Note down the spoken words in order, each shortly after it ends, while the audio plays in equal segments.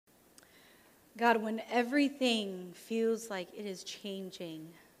God, when everything feels like it is changing,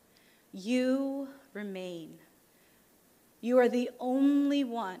 you remain. You are the only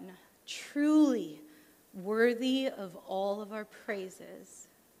one truly worthy of all of our praises.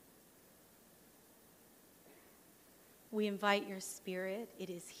 We invite your Spirit. It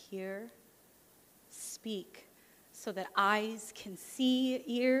is here. Speak so that eyes can see,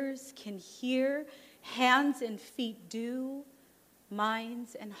 ears can hear, hands and feet do,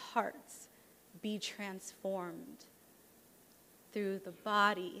 minds and hearts be transformed through the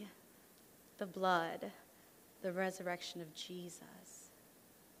body, the blood, the resurrection of Jesus.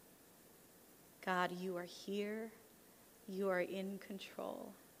 God, you are here. You are in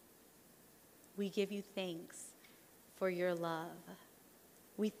control. We give you thanks for your love.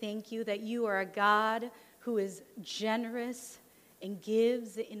 We thank you that you are a God who is generous and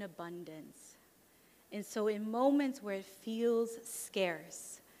gives in abundance. And so in moments where it feels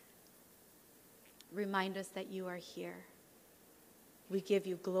scarce, remind us that you are here. We give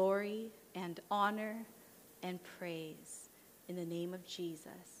you glory and honor and praise in the name of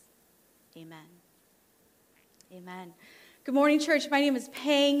Jesus. Amen. Amen. Good morning, church. My name is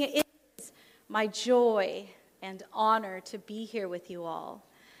Peng. It is my joy and honor to be here with you all.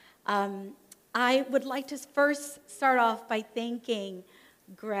 I would like to first start off by thanking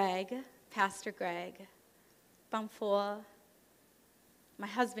Greg, Pastor Greg, Bangfo, my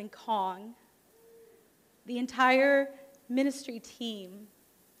husband Kong, the entire ministry team,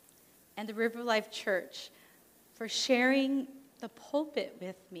 and the River Life Church for sharing the pulpit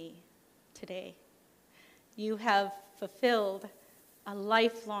with me today. You have fulfilled a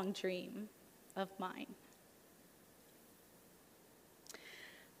lifelong dream of mine.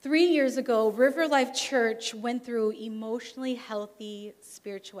 3 years ago, River Life Church went through emotionally healthy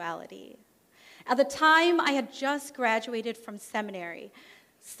spirituality. At the time, I had just graduated from seminary,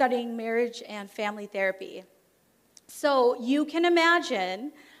 studying marriage and family therapy. So you can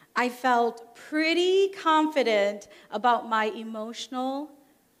imagine, I felt pretty confident about my emotional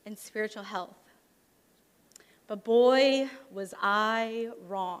and spiritual health. But boy, was I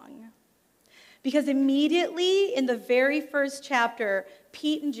wrong. Because immediately in the very first chapter,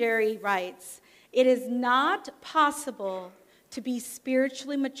 Pete and Jerry writes, "It is not possible to be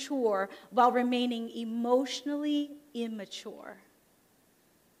spiritually mature while remaining emotionally immature."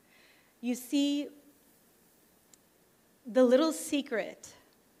 You see, the little secret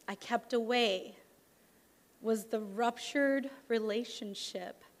I kept away was the ruptured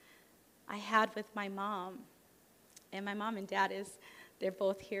relationship I had with my mom. And my mom and dad they're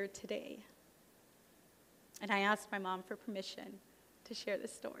both here today. And I asked my mom for permission to share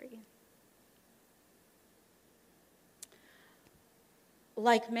this story.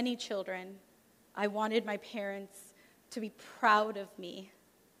 Like many children, I wanted my parents to be proud of me.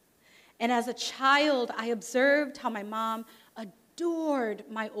 And as a child, I observed how my mom adored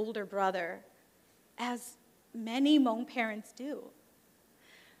my older brother, as many Hmong parents do.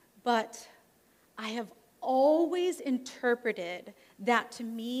 But I have always interpreted that to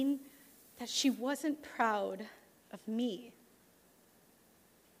mean that she wasn't proud of me.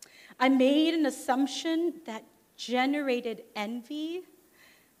 I made an assumption that generated envy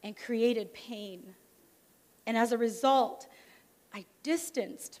and created pain. And as a result, I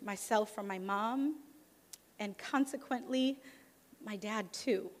distanced myself from my mom and consequently my dad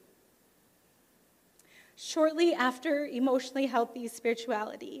too. Shortly after emotionally healthy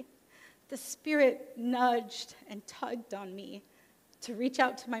spirituality, the Spirit nudged and tugged on me to reach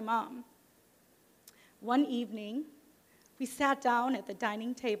out to my mom. One evening, we sat down at the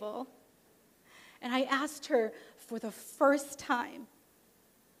dining table, and I asked her for the first time,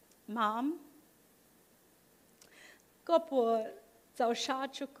 "Mom, ก็ปวดเจ้าชา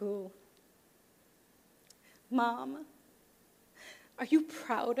จุกู Mom, are you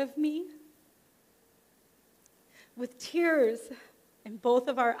proud of me?" With tears in both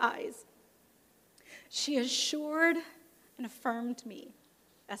of our eyes, she assured and affirmed me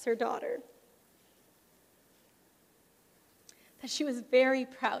as her daughter that she was very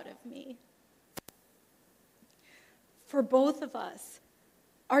proud of me. For both of us,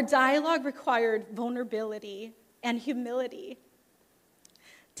 our dialogue required vulnerability and humility.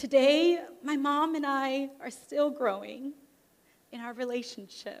 Today, my mom and I are still growing in our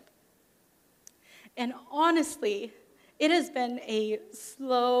relationship. And honestly, it has been a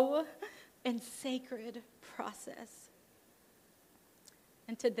slow and sacred process.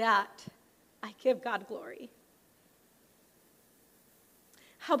 And to that, I give God glory.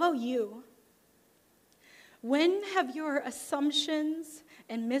 How about you? When have your assumptions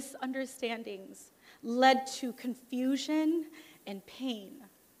and misunderstandings led to confusion and pain?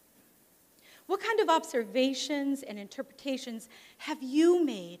 What kind of observations and interpretations have you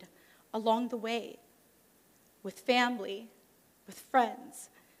made along the way with family, with friends,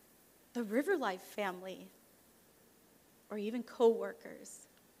 the River Life family, or even co-workers?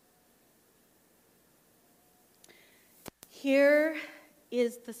 Here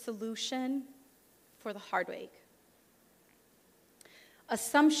is the solution for the heartache.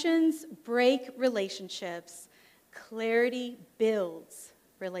 Assumptions break relationships. Clarity builds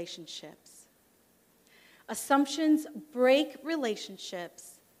relationships. Assumptions break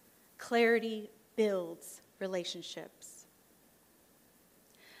relationships. Clarity builds relationships.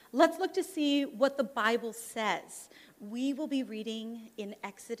 Let's look to see what the Bible says. We will be reading in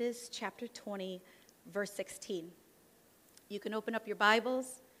Exodus chapter 20, verse 16. You can open up your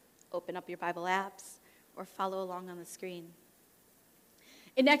Bibles, open up your Bible apps, or follow along on the screen.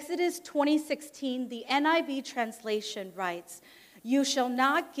 In Exodus 20:16, the NIV translation writes, "You shall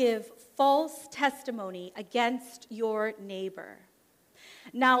not give false testimony against your neighbor."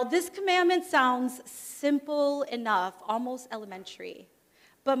 Now, this commandment sounds simple enough, almost elementary,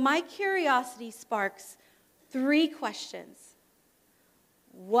 but my curiosity sparks 3 questions.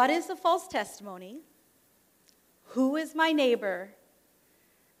 What is a false testimony? Who is my neighbor?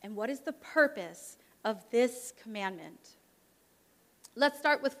 And what is the purpose of this commandment? Let's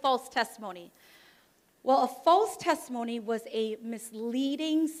start with false testimony. Well, a false testimony was a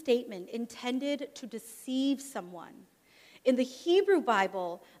misleading statement intended to deceive someone. In the Hebrew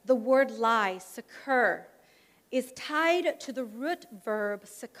Bible, the word lie, sakar, is tied to the root verb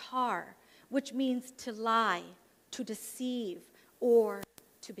sakar, which means to lie, to deceive, or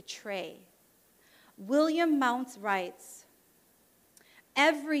to betray. William Mounce writes,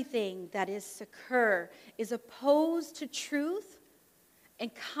 "Everything that is sakar is opposed to truth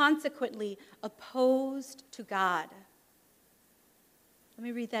and consequently opposed to God." Let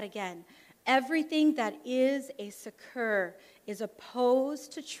me read that again. Everything that is a sakar is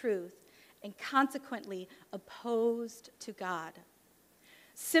opposed to truth and consequently opposed to God.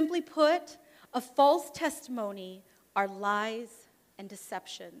 Simply put, a false testimony are lies and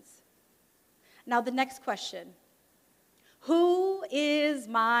deceptions. Now, the next question. Who is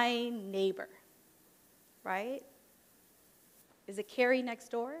my neighbor? Right? Is it Carrie next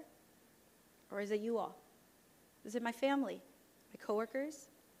door? Or is it you all? Is it my family? My coworkers?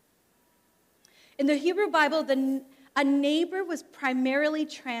 In the Hebrew Bible, a neighbor was primarily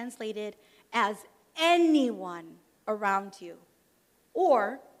translated as anyone around you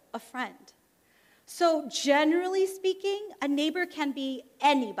or a friend. So generally speaking, a neighbor can be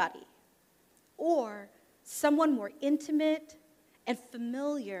anybody or someone more intimate and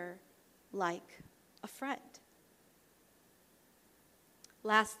familiar like a friend.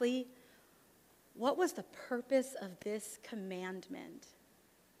 Lastly, what was the purpose of this commandment?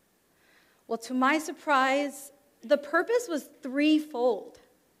 Well, to my surprise, the purpose was threefold.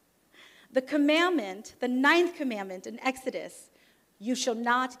 The commandment, the 9th commandment in Exodus, "You shall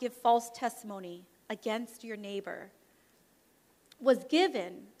not give false testimony against your neighbor," was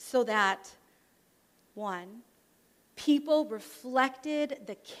given so that, 1, people reflected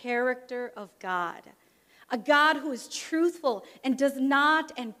the character of God, a God who is truthful and does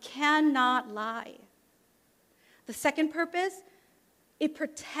not and cannot lie. The second purpose, it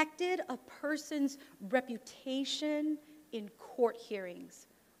protected a person's reputation in court hearings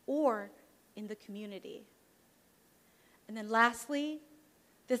or in the community. And then lastly,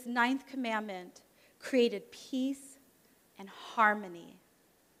 this 9th commandment created peace and harmony.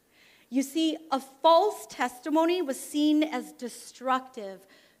 You see, a false testimony was seen as destructive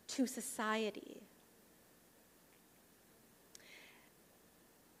to society.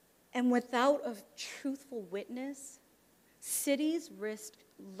 And without a truthful witness, cities risked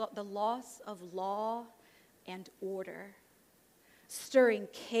the loss of law and order, stirring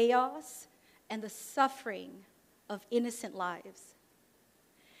chaos and the suffering of innocent lives.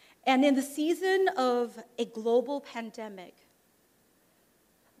 And in the season of a global pandemic,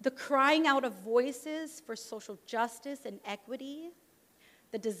 the crying out of voices for social justice and equity,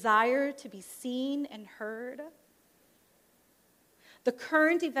 the desire to be seen and heard, the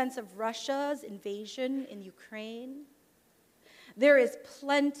current events of Russia's invasion in Ukraine, there is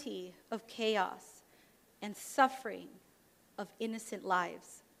plenty of chaos and suffering of innocent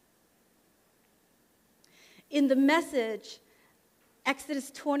lives. In the Message,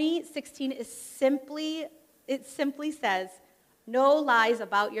 Exodus 20:16 simply says, "No lies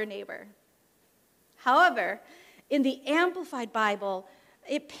about your neighbor." However, in the Amplified Bible,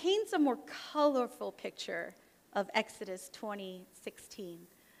 it paints a more colorful picture of Exodus 20:16.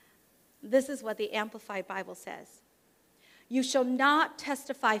 This is what the Amplified Bible says. "You shall not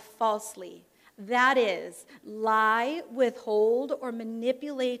testify falsely That is, lie, withhold, or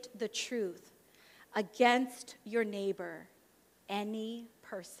manipulate the truth against your neighbor, any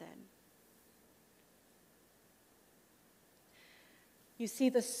person. You see,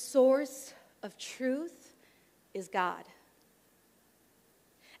 the source of truth is God.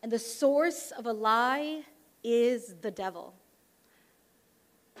 And the source of a lie is the devil.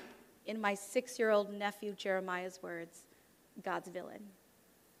 In my 6-year-old nephew Jeremiah's words, God's villain.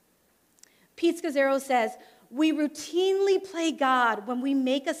 Pete Scazzaro says, we routinely play God when we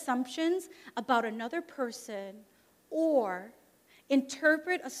make assumptions about another person or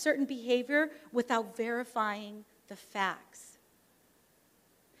interpret a certain behavior without verifying the facts.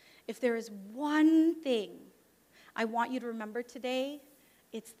 If there is one thing I want you to remember today,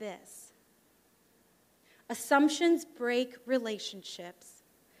 it's this. Assumptions break relationships.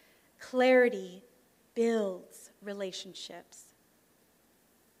 Clarity builds relationships.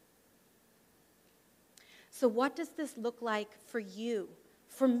 So what does this look like for you,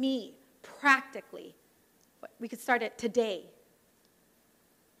 for me, practically? We could start it today.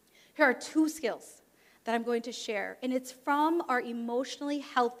 Here are 2 skills that I'm going to share, and it's from our emotionally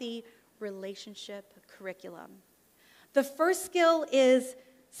healthy relationship curriculum. The first skill is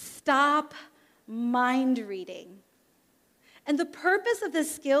stop mind reading. And the purpose of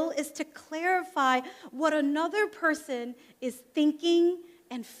this skill is to clarify what another person is thinking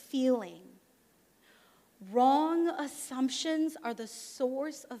and feeling. Wrong assumptions are the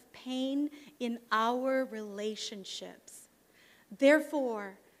source of pain in our relationships.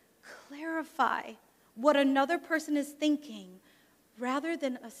 Therefore, clarify what another person is thinking rather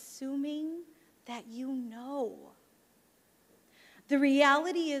than assuming that you know. The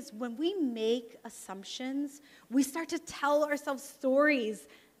reality is when we make assumptions, we start to tell ourselves stories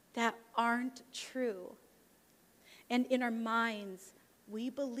that aren't true. And in our minds, we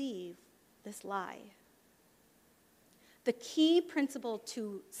believe this lie. The key principle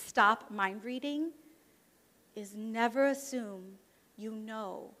to stop mind reading is never assume you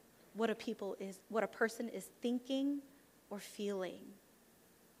know what a person is thinking or feeling.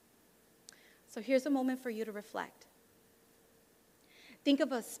 So here's a moment for you to reflect. Think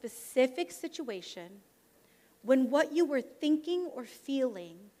of a specific situation when what you were thinking or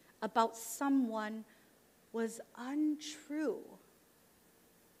feeling about someone was untrue.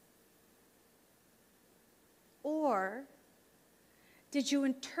 Or did you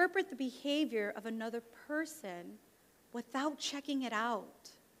interpret the behavior of another person without checking it out?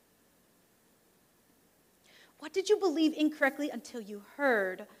 What did you believe incorrectly until you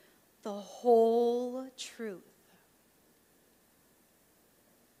heard the whole truth?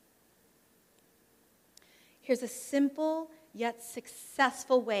 Here's a simple yet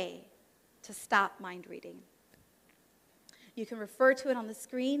successful way to stop mind reading. You can refer to it on the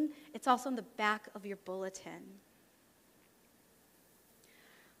screen. It's also on the back of your bulletin.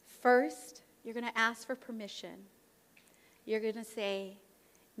 First, you're going to ask for permission. You're going to say,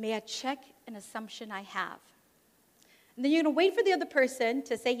 may I check an assumption I have? And then you're going to wait for the other person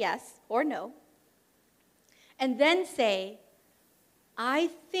to say yes or no. And then say, I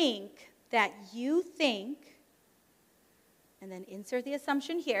think that you think, and then insert the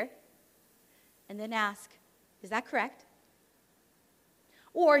assumption here, and then ask, is that correct?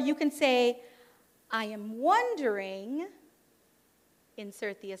 Or you can say, I am wondering,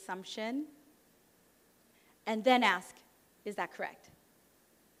 insert the assumption, and then ask, is that correct?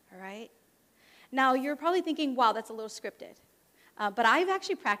 All right? Now, you're probably thinking, wow, that's a little scripted. But I've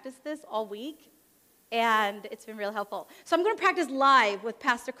actually practiced this all week, and it's been real helpful. So I'm going to practice live with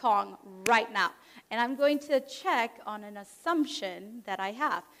Pastor Kong right now. And I'm going to check on an assumption that I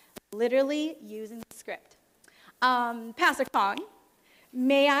have, literally using the script. Pastor Kong,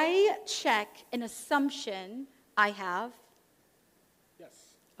 may I check an assumption I have?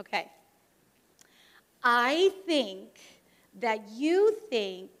 Yes. Okay. I think that you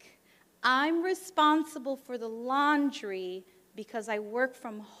think I'm responsible for the laundry because I work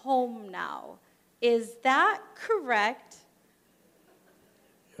from home now. Is that correct?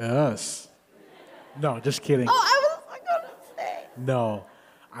 Yes. No, just kidding. Oh, I was going to say. No,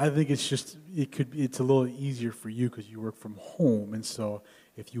 I think it's a little easier for you because you work from home, and so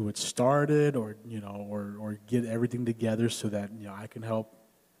if you would start it, or get everything together so that I can help,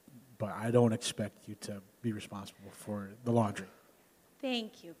 but I don't expect you to be responsible for the laundry.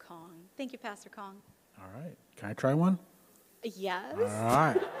 Thank you, Kong. Thank you, Pastor Kong. All right, can I try one? Yes. All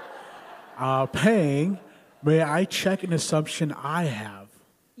right. Paying, may I check an assumption I have?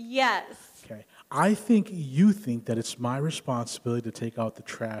 Yes. Okay. I think you think that it's my responsibility to take out the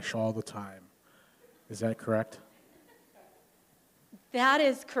trash all the time. Is that correct? That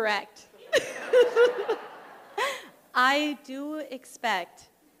is correct. I do expect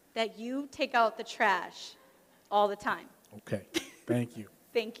that you take out the trash all the time. Okay, thank you.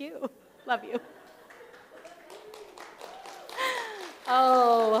 Thank you. Love you.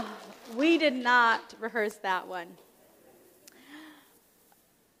 Oh, we did not rehearse that one.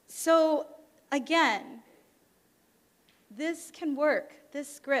 So, again, this can work.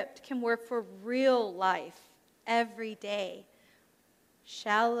 This script can work for real life every day.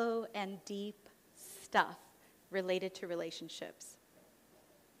 Shallow and deep stuff related to relationships.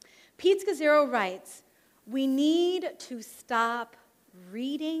 Pete Scazzero writes, we need to stop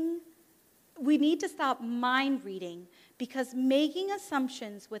reading. We need to stop mind reading because making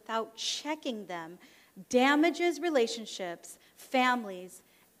assumptions without checking them damages relationships, families,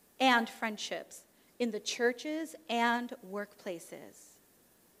 and friendships in the churches and workplaces.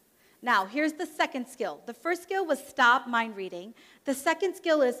 Now, here's the second skill. The first skill was stop mind reading. The second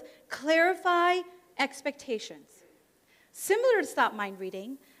skill is clarify expectations. Similar to stop mind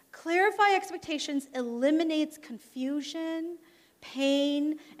reading, clarify expectations eliminates confusion,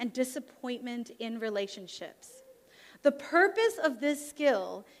 pain, and disappointment in relationships. The purpose of this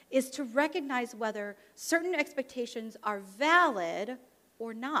skill is to recognize whether certain expectations are valid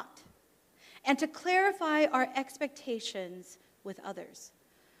or not, and to clarify our expectations with others.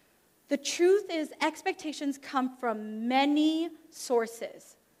 The truth is, expectations come from many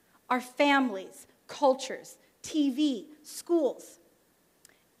sources: our families, cultures, TV, schools,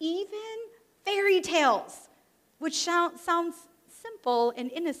 even fairy tales, which sounds simple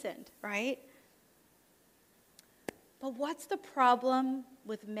and innocent, right? But what's the problem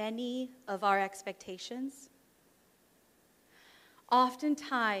with many of our expectations?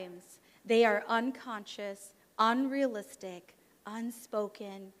 Oftentimes, they are unconscious, unrealistic,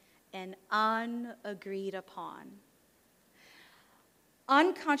 unspoken, and unagreed upon.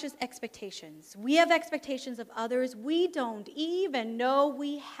 Unconscious expectations. We have expectations of others we don't even know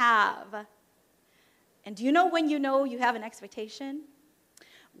we have. And do you know you have an expectation?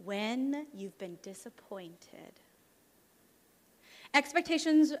 When you've been disappointed.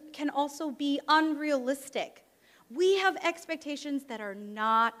 Expectations can also be unrealistic. We have expectations that are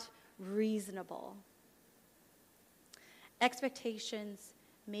not reasonable. Expectations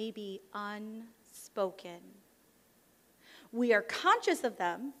may be unspoken. We are conscious of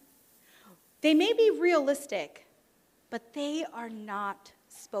them. They may be realistic, but they are not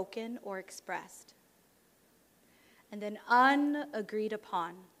spoken or expressed. And then unagreed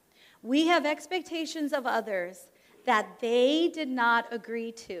upon. We have expectations of others that they did not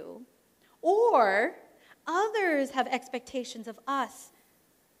agree to, or others have expectations of us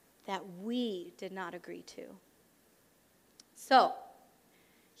that we did not agree to. So,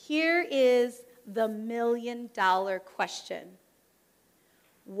 here is the million-dollar question.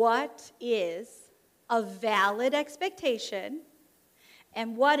 What is a valid expectation,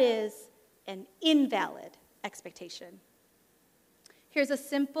 and what is an invalid expectation? Here's a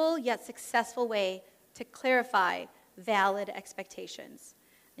simple yet successful way to clarify valid expectations.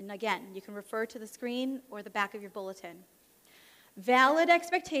 And again, you can refer to the screen or the back of your bulletin. Valid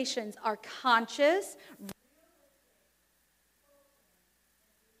expectations are conscious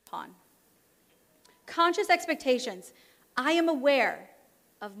upon. Conscious expectations. I am aware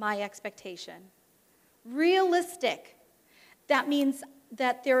of my expectation. Realistic. That means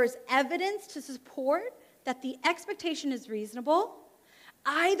that there is evidence to support that the expectation is reasonable.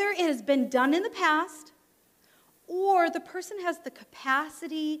 Either it has been done in the past, or the person has the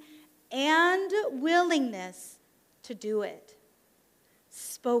capacity and willingness to do it.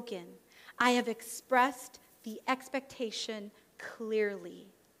 Spoken. I have expressed the expectation clearly.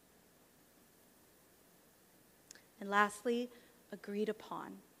 And lastly, agreed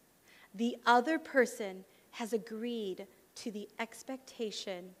upon. The other person has agreed to the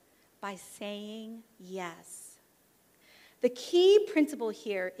expectation by saying yes. The key principle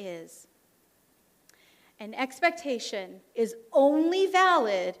here is an expectation is only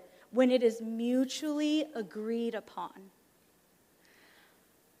valid when it is mutually agreed upon.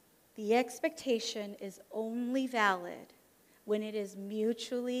 The expectation is only valid when it is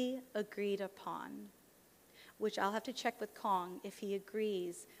mutually agreed upon, which I'll have to check with Kong if he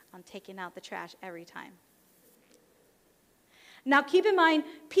agrees on taking out the trash every time. Now, keep in mind,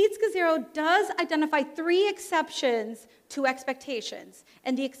 Pete Scazzero does identify 3 exceptions to expectations.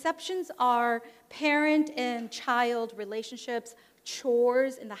 And the exceptions are parent and child relationships,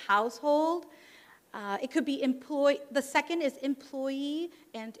 chores in the household. It could be the second is employee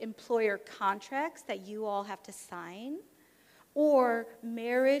and employer contracts that you all have to sign, or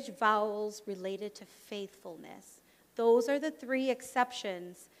marriage vows related to faithfulness. Those are the 3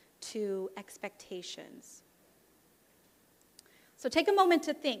 exceptions to expectations. So take a moment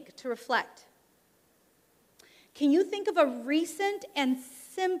to think, to reflect. Can you think of a recent and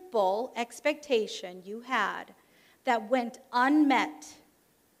simple expectation you had that went unmet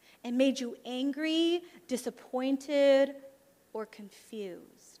and made you angry, disappointed, or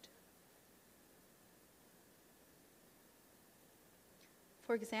confused?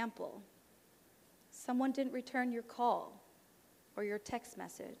 For example, someone didn't return your call or your text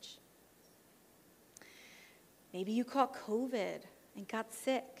message. Maybe you caught COVID and got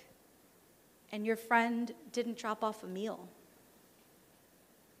sick, and your friend didn't drop off a meal.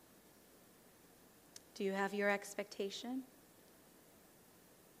 Do you have your expectation?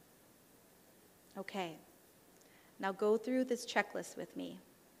 Okay. Now go through this checklist with me.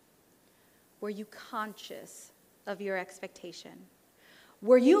 Were you conscious of your expectation?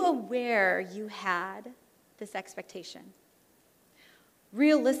 Were you aware you had this expectation?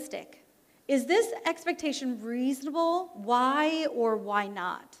 Realistic. Is this expectation reasonable? Why or why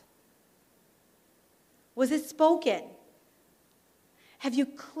not? Was it spoken? Have you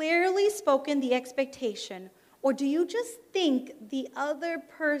clearly spoken the expectation, or do you just think the other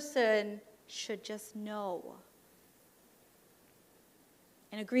person should just know?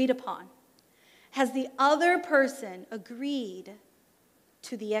 And agreed upon. Has the other person agreed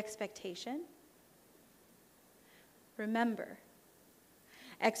to the expectation? Remember,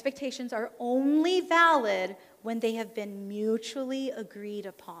 expectations are only valid when they have been mutually agreed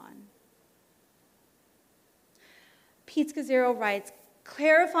upon. Pete Scazzero writes,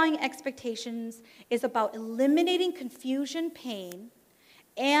 clarifying expectations is about eliminating confusion, pain,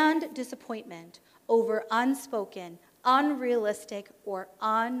 and disappointment over unspoken, unrealistic, or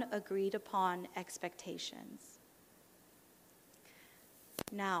unagreed upon expectations.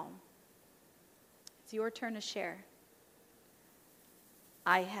 Now, it's your turn to share.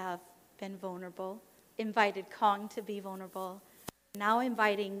 I have been vulnerable, invited Kong to be vulnerable, now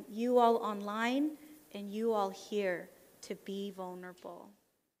inviting you all online and you all here to be vulnerable.